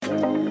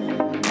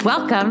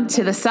Welcome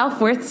to the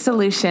Self-Worth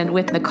Solution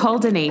with Nicole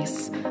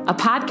Denise, a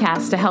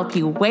podcast to help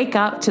you wake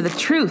up to the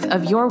truth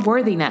of your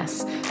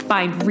worthiness,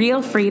 find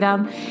real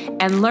freedom,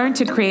 and learn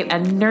to create a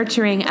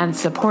nurturing and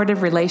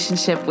supportive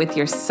relationship with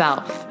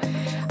yourself.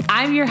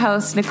 I'm your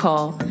host,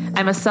 Nicole.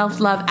 I'm a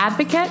self-love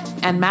advocate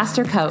and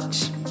master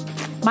coach.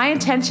 My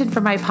intention for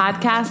my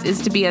podcast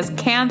is to be as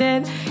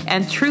candid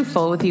and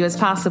truthful with you as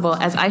possible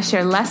as I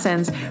share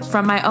lessons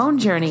from my own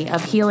journey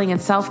of healing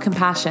and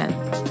self-compassion.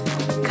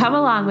 Come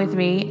along with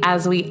me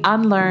as we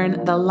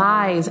unlearn the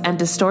lies and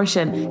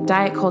distortion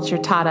diet culture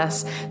taught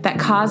us that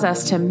cause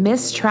us to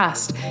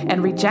mistrust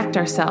and reject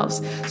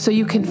ourselves, so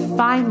you can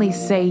finally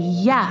say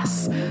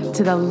yes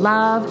to the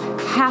love,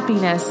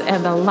 happiness,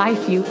 and the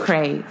life you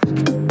crave.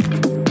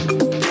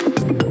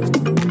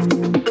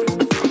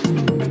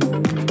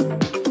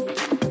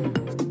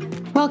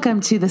 Welcome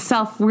to the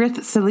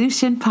Self-Worth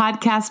Solution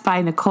podcast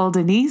by Nicole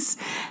Denise.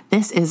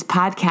 This is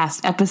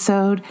podcast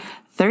episode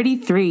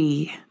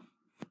 33.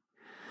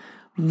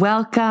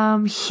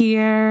 Welcome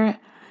here,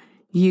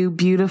 you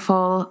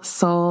beautiful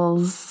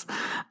souls.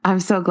 I'm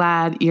so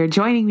glad you're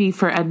joining me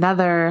for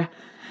another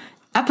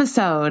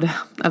episode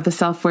of the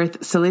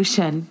Self-Worth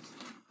Solution.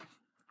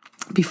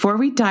 Before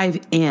we dive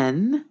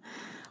in,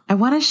 I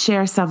want to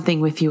share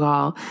something with you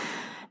all.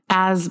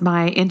 As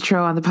my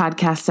intro on the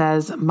podcast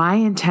says, my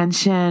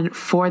intention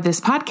for this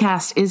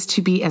podcast is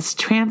to be as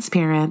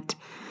transparent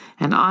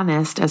and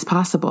honest as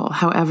possible.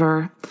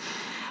 However,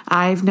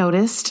 I've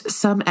noticed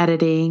some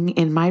editing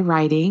in my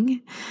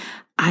writing.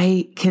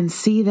 I can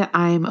see that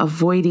I'm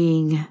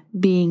avoiding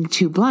being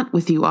too blunt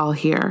with you all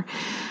here,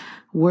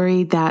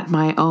 worried that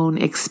my own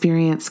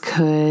experience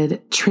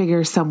could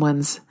trigger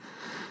someone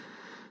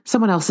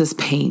else's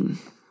pain.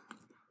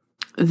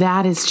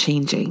 That is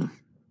changing.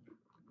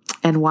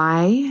 And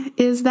why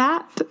is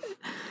that?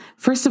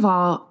 First of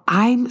all,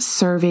 I'm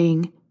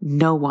serving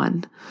no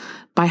one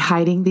by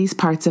hiding these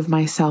parts of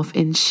myself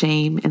in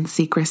shame and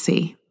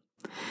secrecy.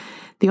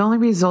 The only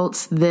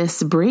results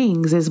this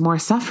brings is more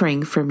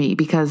suffering for me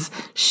because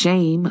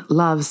shame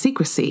loves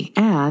secrecy.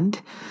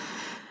 And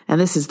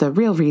this is the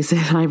real reason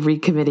I'm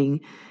recommitting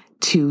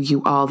to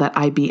you all that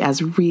I be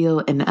as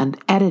real and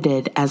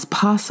unedited as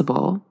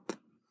possible.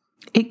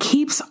 It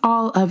keeps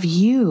all of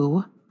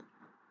you,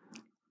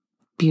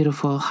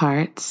 beautiful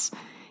hearts,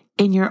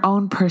 in your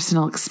own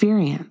personal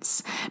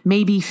experience,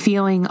 maybe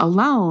feeling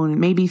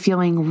alone, maybe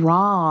feeling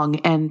wrong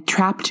and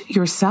trapped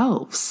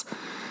yourselves.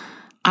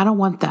 I don't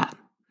want that.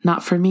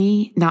 Not for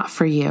me, not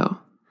for you.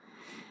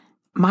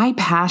 My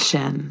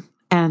passion,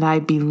 and I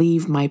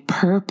believe my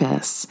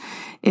purpose,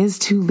 is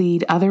to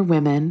lead other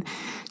women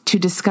to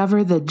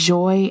discover the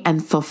joy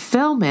and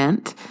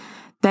fulfillment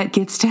that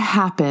gets to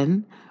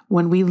happen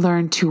when we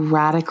learn to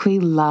radically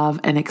love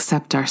and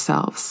accept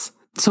ourselves.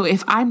 So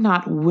if I'm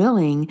not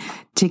willing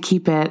to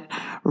keep it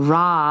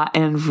raw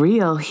and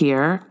real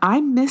here,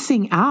 I'm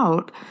missing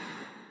out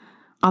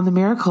on the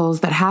miracles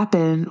that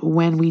happen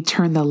when we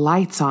turn the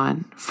lights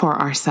on for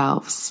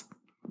ourselves,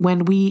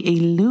 when we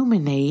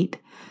illuminate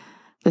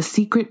the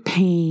secret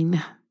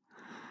pain,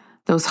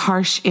 those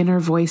harsh inner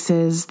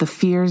voices, the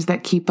fears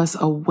that keep us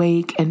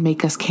awake and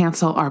make us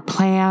cancel our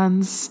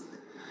plans.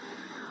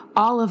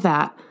 All of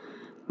that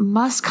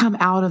must come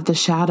out of the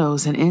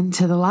shadows and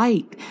into the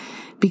light,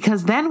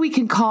 because then we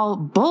can call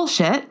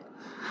bullshit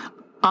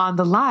on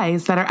the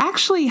lies that are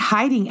actually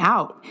hiding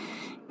out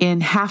in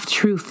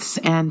half-truths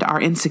and our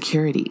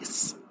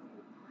insecurities.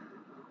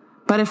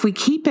 But if we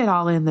keep it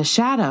all in the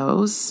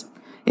shadows,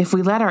 if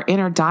we let our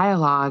inner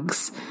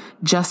dialogues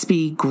just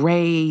be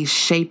gray,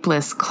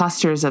 shapeless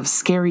clusters of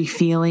scary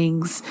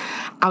feelings,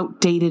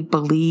 outdated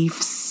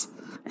beliefs,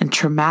 and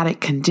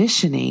traumatic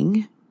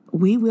conditioning,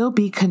 we will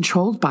be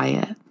controlled by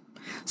it.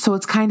 So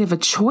it's kind of a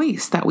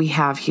choice that we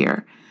have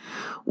here.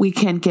 We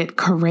can get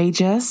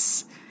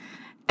courageous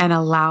and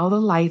allow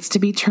the lights to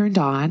be turned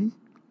on,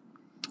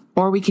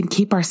 or we can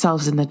keep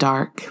ourselves in the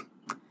dark,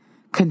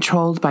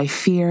 controlled by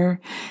fear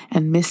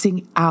and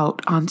missing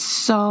out on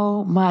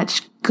so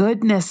much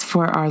goodness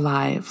for our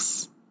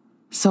lives.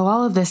 So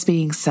all of this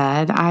being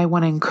said, I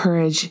want to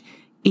encourage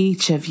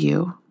each of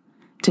you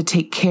to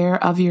take care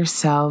of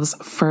yourselves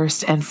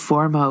first and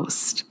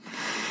foremost.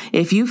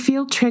 If you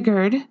feel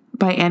triggered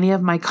by any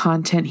of my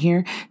content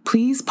here,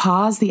 please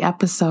pause the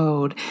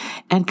episode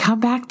and come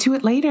back to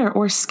it later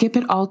or skip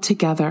it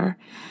altogether.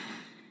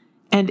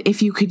 And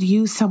if you could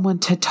use someone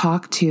to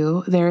talk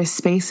to, there is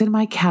space in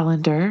my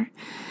calendar.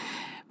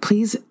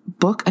 Please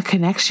book a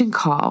connection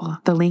call.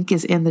 The link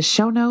is in the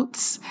show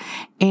notes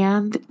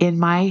and in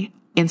my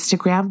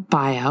Instagram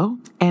bio,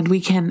 and we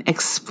can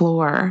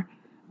explore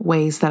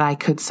ways that I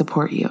could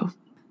support you.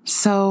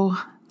 So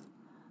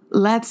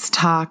let's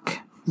talk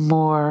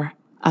more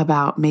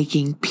about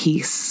making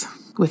peace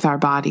with our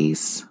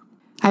bodies.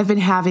 I've been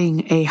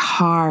having a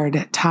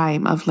hard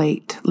time of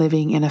late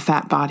living in a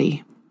fat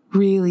body.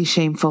 Really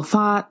shameful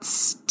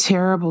thoughts,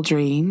 terrible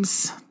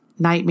dreams,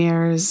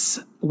 nightmares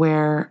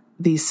where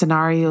these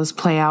scenarios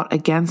play out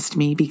against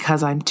me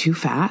because I'm too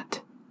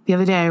fat. The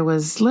other day I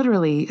was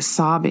literally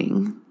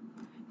sobbing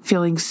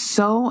feeling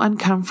so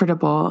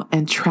uncomfortable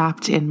and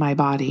trapped in my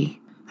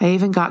body. I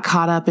even got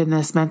caught up in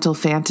this mental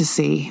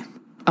fantasy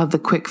of the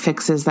quick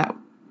fixes that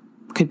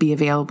could be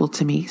available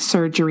to me.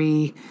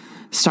 Surgery,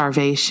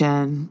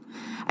 starvation.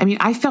 I mean,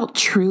 I felt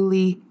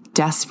truly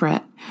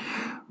desperate,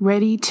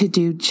 ready to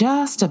do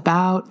just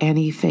about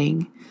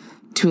anything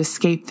to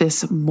escape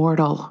this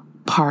mortal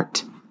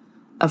part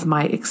of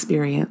my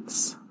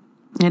experience.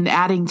 And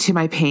adding to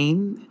my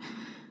pain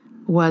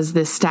was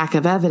this stack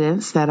of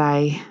evidence that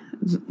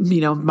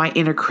my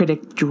inner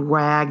critic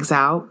drags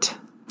out,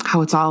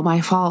 how it's all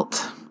my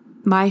fault,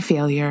 my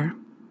failure,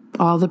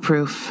 all the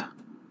proof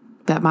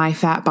that my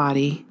fat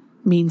body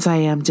means I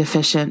am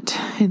deficient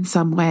in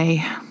some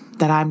way,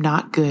 that I'm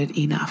not good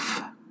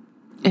enough.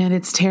 And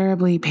it's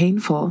terribly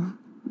painful,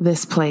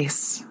 this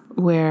place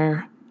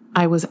where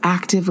I was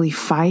actively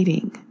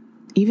fighting,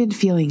 even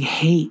feeling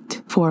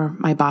hate for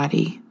my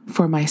body,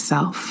 for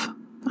myself.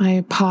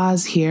 I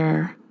pause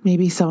here.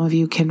 Maybe some of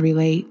you can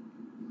relate.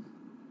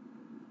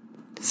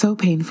 So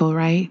painful,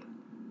 right?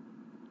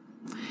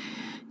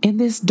 In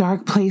this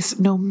dark place,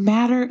 no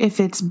matter if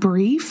it's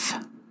brief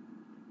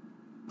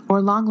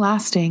or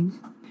long-lasting,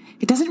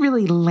 it doesn't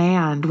really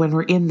land when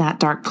we're in that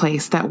dark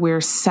place that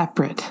we're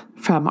separate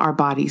from our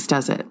bodies,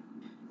 does it?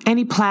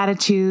 Any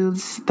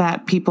platitudes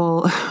that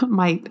people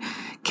might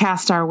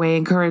cast our way,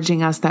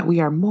 encouraging us that we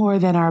are more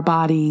than our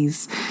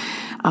bodies,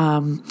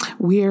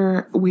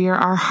 we're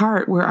our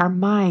heart, we're our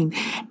mind,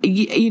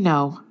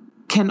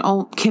 can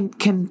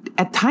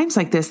at times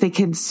like this, they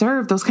can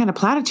serve, those kind of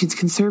platitudes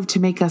can serve to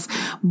make us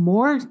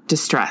more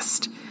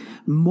distressed,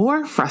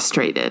 more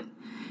frustrated,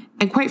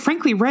 and quite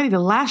frankly, ready to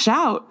lash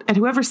out at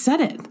whoever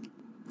said it.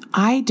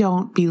 I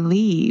don't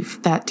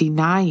believe that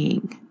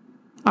denying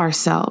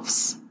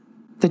ourselves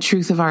the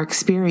truth of our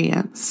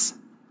experience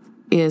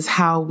is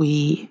how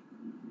we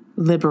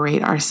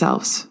liberate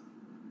ourselves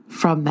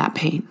from that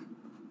pain.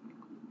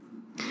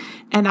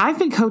 And I've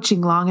been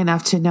coaching long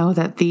enough to know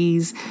that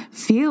these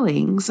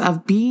feelings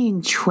of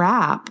being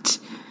trapped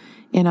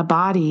in a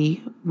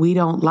body we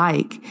don't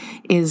like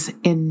is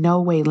in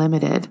no way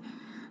limited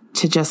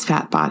to just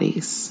fat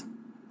bodies.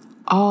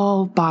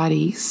 All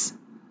bodies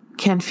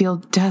can feel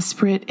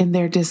desperate in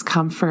their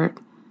discomfort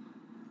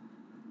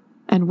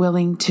and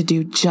willing to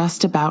do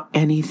just about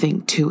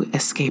anything to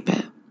escape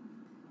it.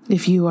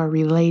 If you are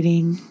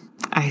relating,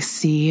 I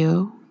see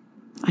you,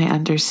 I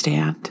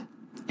understand,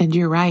 and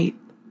you're right.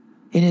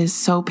 It is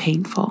so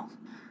painful.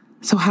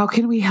 So how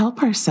can we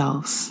help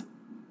ourselves?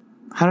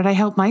 How did I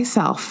help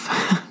myself?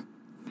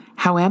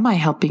 How am I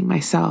helping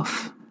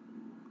myself?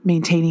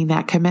 Maintaining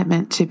that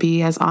commitment to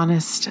be as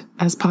honest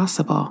as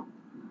possible.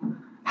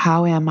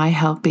 How am I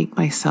helping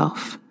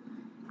myself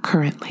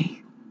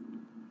currently?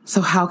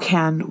 So how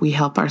can we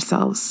help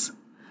ourselves?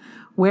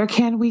 Where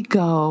can we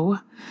go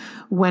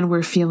when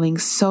we're feeling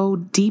so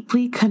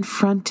deeply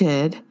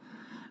confronted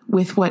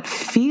with what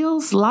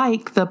feels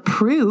like the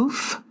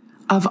proof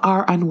of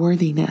our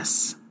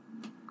unworthiness?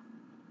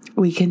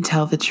 We can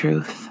tell the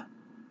truth.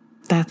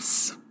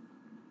 That's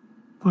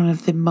one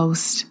of the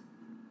most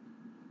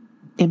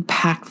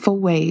impactful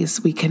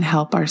ways we can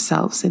help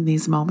ourselves in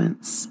these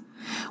moments.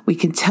 We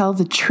can tell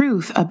the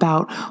truth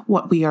about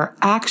what we are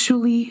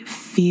actually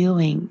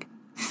feeling,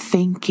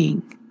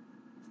 thinking,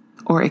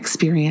 or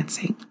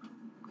experiencing.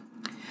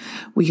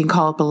 We can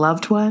call up a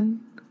loved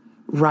one,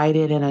 write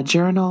it in a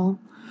journal,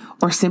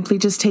 or simply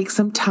just take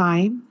some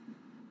time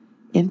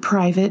in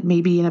private,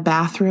 maybe in a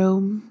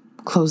bathroom,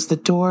 close the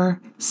door,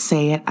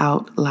 say it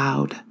out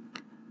loud.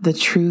 The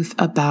truth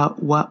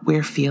about what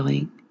we're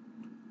feeling.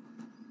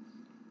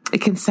 It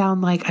can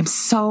sound like, I'm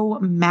so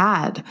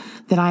mad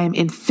that I am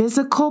in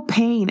physical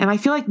pain and I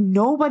feel like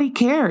nobody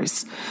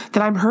cares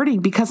that I'm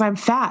hurting because I'm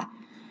fat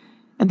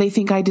and they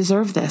think I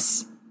deserve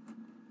this.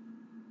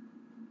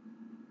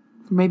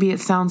 Maybe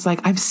it sounds like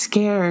I'm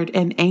scared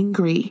and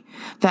angry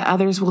that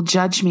others will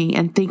judge me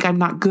and think I'm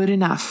not good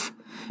enough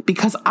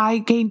because I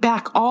gained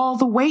back all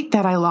the weight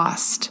that I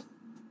lost.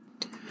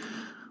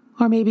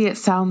 Or maybe it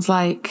sounds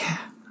like,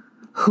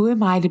 who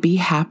am I to be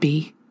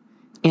happy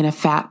in a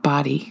fat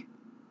body?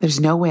 There's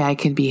no way I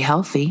can be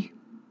healthy.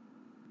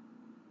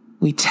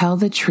 We tell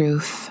the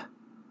truth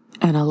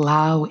and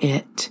allow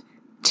it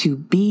to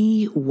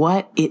be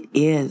what it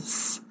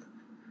is,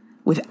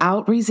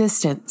 without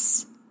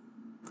resistance,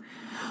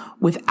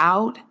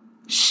 without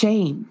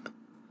shame,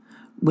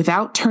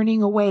 without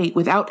turning away,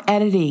 without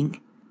editing.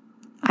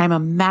 I'm a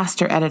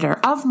master editor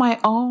of my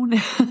own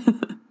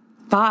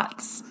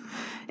thoughts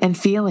and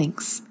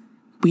feelings.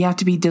 We have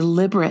to be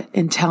deliberate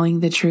in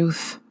telling the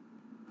truth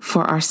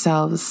for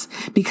ourselves,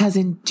 because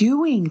in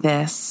doing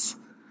this,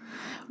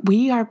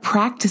 we are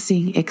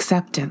practicing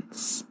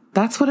acceptance.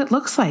 That's what it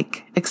looks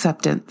like,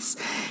 acceptance.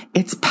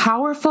 It's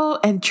powerful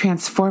and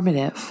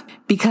transformative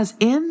because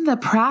in the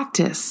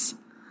practice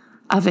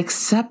of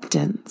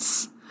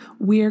acceptance,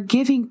 we're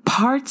giving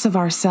parts of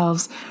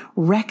ourselves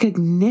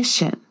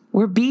recognition.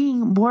 We're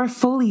being more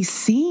fully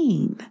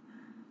seen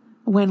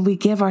when we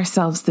give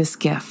ourselves this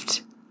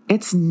gift.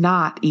 It's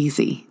not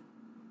easy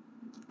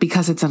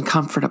because it's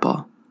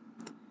uncomfortable.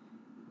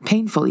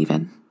 Painful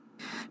even.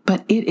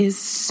 but it is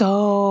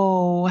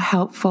so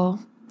helpful.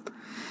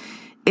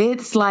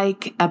 It's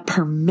like a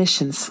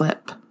permission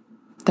slip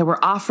that we're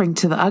offering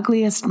to the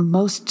ugliest,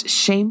 most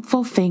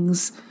shameful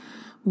things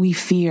we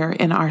fear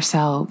in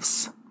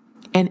ourselves.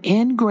 And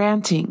in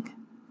granting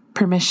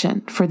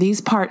permission for these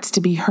parts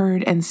to be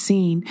heard and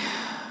seen,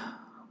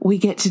 we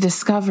get to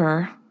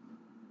discover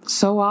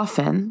so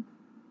often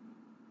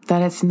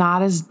that it's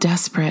not as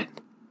desperate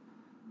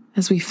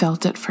as we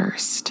felt at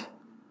first.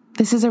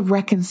 This is a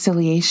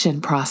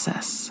reconciliation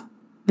process,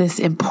 this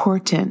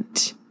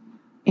important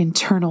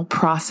internal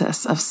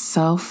process of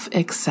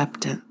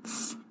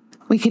self-acceptance.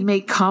 We can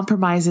make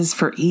compromises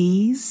for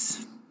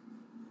ease.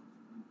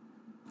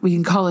 We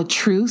can call a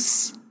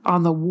truce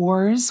on the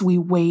wars we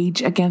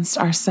wage against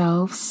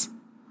ourselves.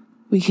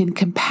 We can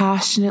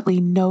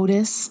compassionately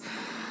notice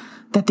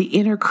that the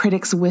inner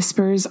critic's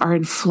whispers are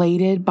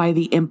inflated by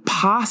the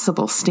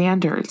impossible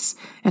standards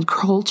and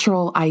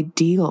cultural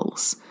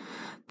ideals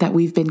that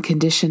we've been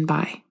conditioned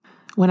by.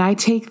 When I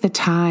take the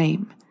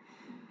time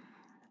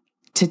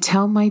to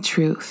tell my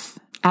truth,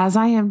 as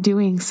I am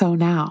doing so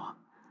now,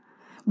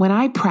 when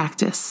I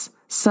practice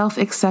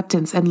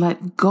self-acceptance and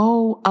let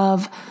go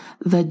of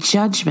the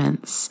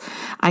judgments,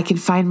 I can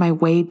find my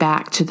way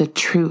back to the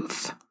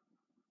truth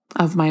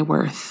of my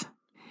worth.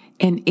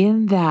 And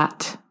in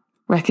that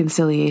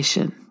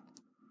reconciliation,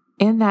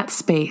 in that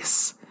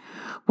space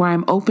where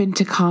I'm open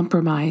to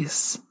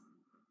compromise,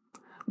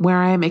 where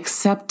I'm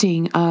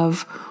accepting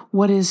of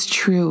what is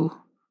true,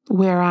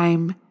 where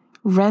I'm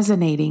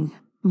resonating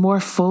more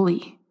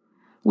fully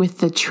with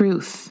the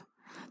truth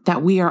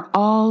that we are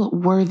all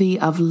worthy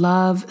of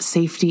love,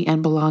 safety,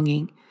 and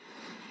belonging.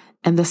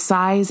 And the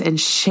size and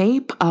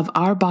shape of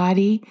our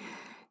body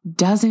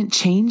doesn't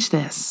change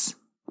this.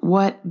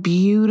 What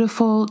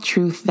beautiful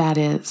truth that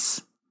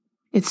is.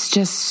 It's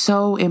just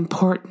so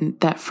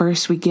important that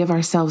first we give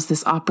ourselves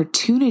this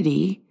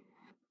opportunity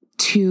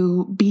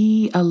to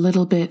be a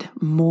little bit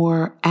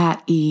more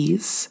at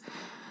ease,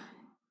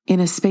 in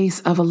a space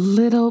of a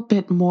little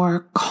bit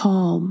more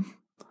calm,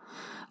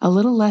 a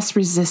little less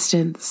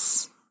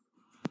resistance,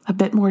 a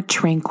bit more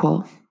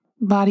tranquil.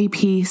 Body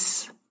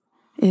peace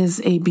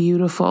is a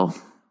beautiful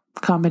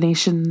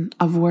combination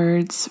of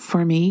words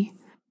for me,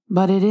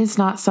 but it is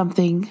not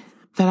something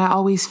that I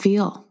always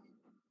feel.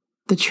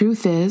 The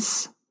truth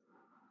is,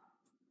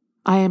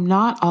 I am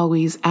not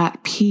always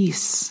at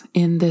peace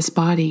in this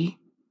body.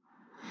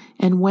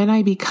 And when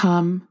I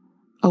become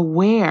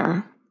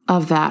aware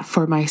of that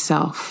for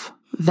myself,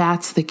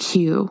 that's the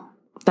cue.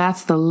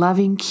 That's the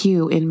loving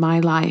cue in my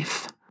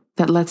life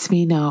that lets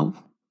me know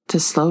to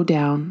slow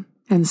down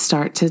and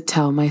start to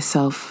tell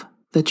myself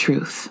the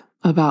truth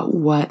about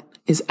what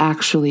is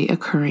actually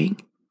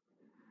occurring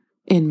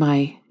in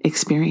my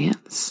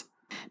experience.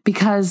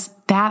 Because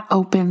that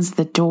opens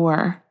the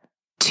door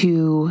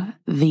to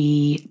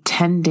the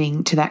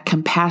tending, to that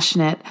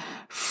compassionate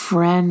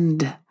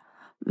friend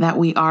that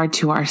we are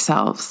to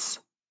ourselves,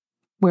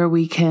 where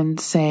we can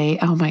say,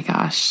 oh my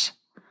gosh,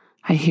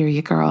 I hear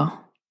you,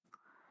 girl.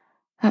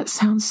 That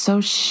sounds so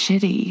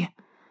shitty.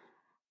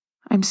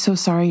 I'm so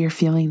sorry you're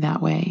feeling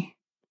that way.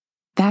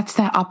 That's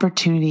that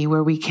opportunity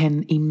where we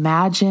can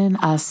imagine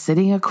us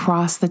sitting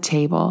across the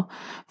table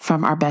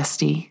from our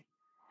bestie.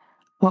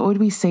 What would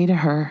we say to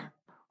her?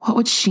 What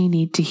would she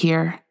need to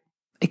hear?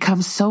 It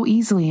comes so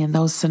easily in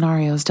those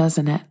scenarios,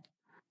 doesn't it?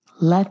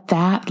 Let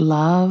that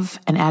love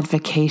and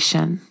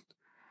advocation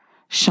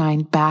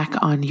shine back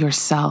on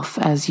yourself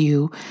as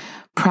you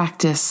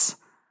practice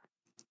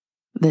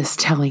this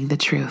telling the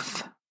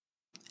truth.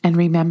 And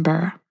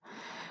remember,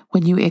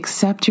 when you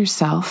accept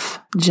yourself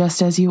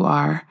just as you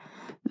are,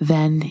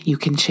 then you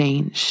can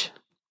change.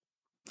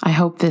 I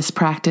hope this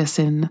practice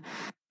in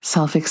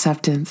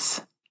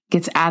self-acceptance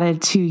gets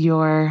added to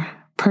your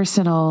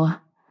personal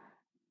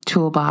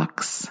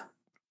toolbox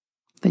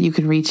that you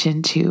can reach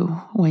into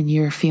when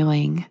you're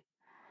feeling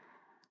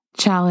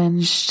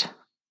challenged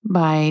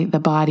by the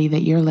body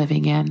that you're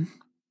living in.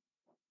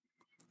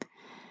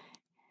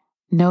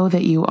 Know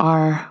that you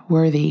are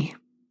worthy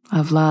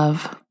of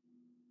love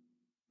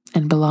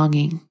and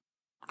belonging.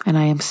 And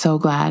I am so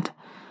glad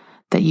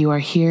that you are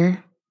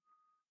here.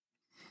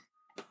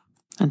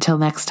 Until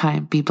next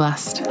time, be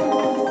blessed.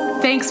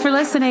 Thanks for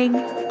listening.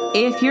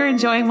 If you're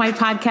enjoying my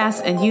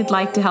podcast and you'd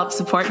like to help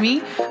support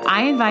me,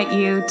 I invite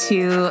you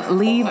to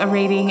leave a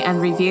rating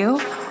and review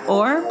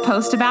or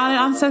post about it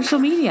on social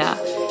media.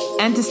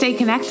 And to stay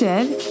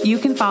connected, you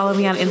can follow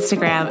me on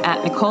Instagram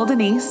at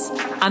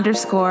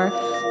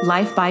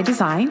Nicole_Denise_Life by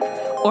Design,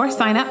 or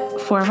sign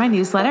up for my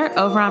newsletter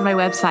over on my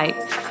website,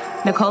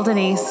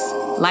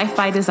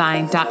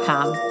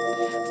 NicoleDeniseLifeByDesign.com.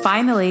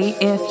 Finally,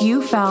 if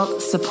you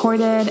felt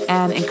supported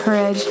and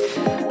encouraged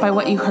by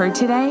what you heard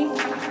today,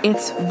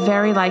 it's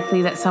very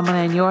likely that someone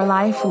in your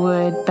life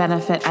would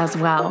benefit as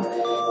well.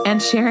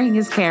 And sharing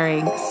is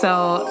caring.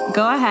 So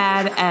go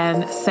ahead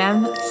and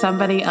send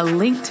somebody a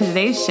link to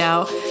today's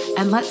show,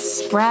 and let's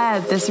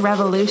spread this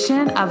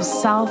revolution of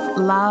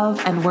self-love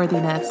and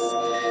worthiness.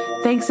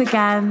 Thanks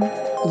again.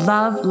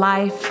 Love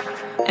life,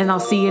 and I'll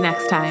see you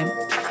next time.